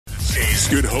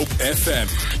Good Hope FM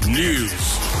News.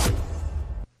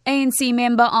 ANC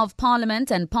Member of Parliament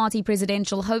and party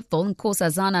presidential hopeful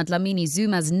Nkosazana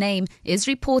Dlamini-Zuma's name is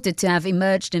reported to have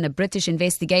emerged in a British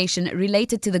investigation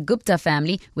related to the Gupta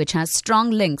family, which has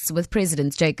strong links with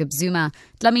President Jacob Zuma.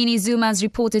 Dlamini-Zuma is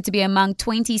reported to be among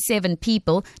 27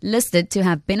 people listed to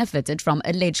have benefited from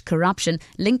alleged corruption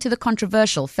linked to the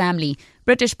controversial family.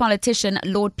 British politician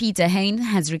Lord Peter Hain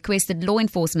has requested law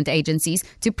enforcement agencies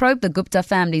to probe the Gupta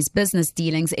family's business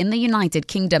dealings in the United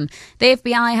Kingdom. The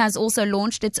FBI has also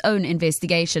launched its own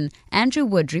investigation. Andrew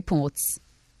Wood reports.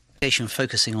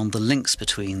 Focusing on the links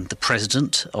between the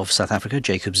President of South Africa,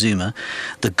 Jacob Zuma,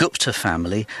 the Gupta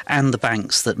family and the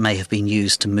banks that may have been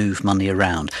used to move money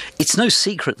around. It's no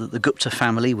secret that the Gupta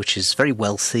family, which is very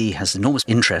wealthy, has enormous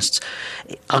interests,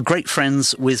 are great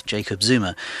friends with Jacob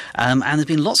Zuma. And there's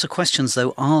been lots of questions,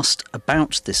 though, asked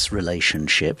about this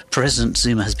relationship. President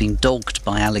Zuma has been dogged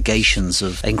by allegations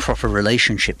of improper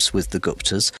relationships with the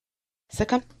Guptas.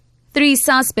 Second. 3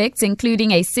 suspects,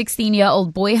 including a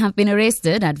 16-year-old boy, have been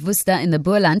arrested at Worcester in the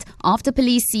Boland after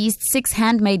police seized 6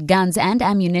 handmade guns and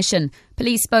ammunition.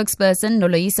 Police spokesperson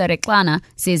Noloisa Reklana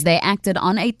says they acted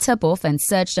on a tip-off and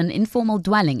searched an informal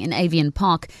dwelling in Avian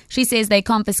Park. She says they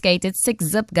confiscated 6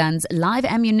 zip guns, live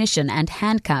ammunition and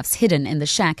handcuffs hidden in the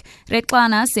shack.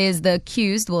 Reklana says the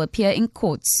accused will appear in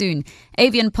court soon.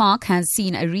 Avian Park has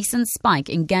seen a recent spike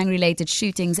in gang-related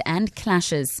shootings and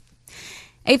clashes.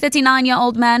 A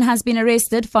 39-year-old man has been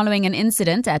arrested following an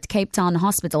incident at Cape Town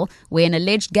Hospital where an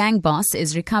alleged gang boss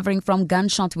is recovering from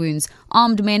gunshot wounds.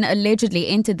 Armed men allegedly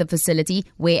entered the facility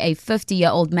where a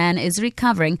 50-year-old man is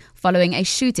recovering following a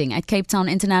shooting at Cape Town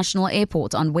International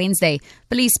Airport on Wednesday.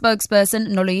 Police spokesperson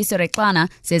Noloisa Reklana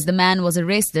says the man was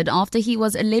arrested after he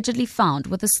was allegedly found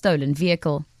with a stolen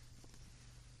vehicle.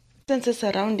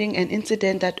 Surrounding an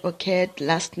incident that occurred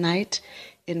last night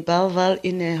in Bellville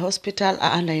in a hospital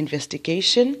are under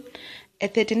investigation. A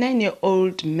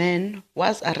 39-year-old man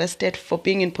was arrested for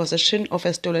being in possession of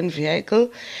a stolen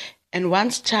vehicle, and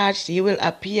once charged, he will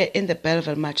appear in the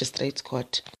Bellville Magistrates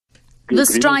Court. The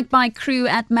strike by crew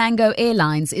at Mango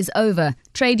Airlines is over.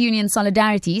 Trade Union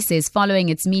Solidarity says following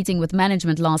its meeting with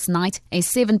management last night, a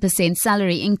 7%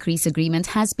 salary increase agreement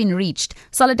has been reached.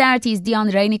 Solidarity's Dion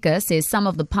Reiniker says some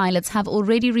of the pilots have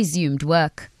already resumed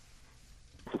work.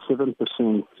 A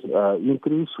 7%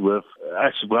 increase with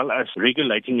as well as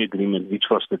regulating agreement, which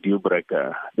was the deal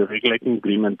breaker. The regulating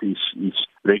agreement is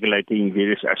regulating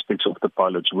various aspects of the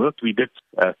pilots' work. We did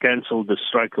cancel the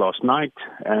strike last night,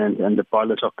 and the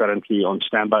pilots are currently on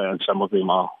standby, and some of them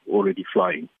are already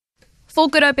flying. For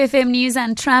Good Hope FM News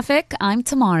and Traffic, I'm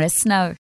Tamara Snow.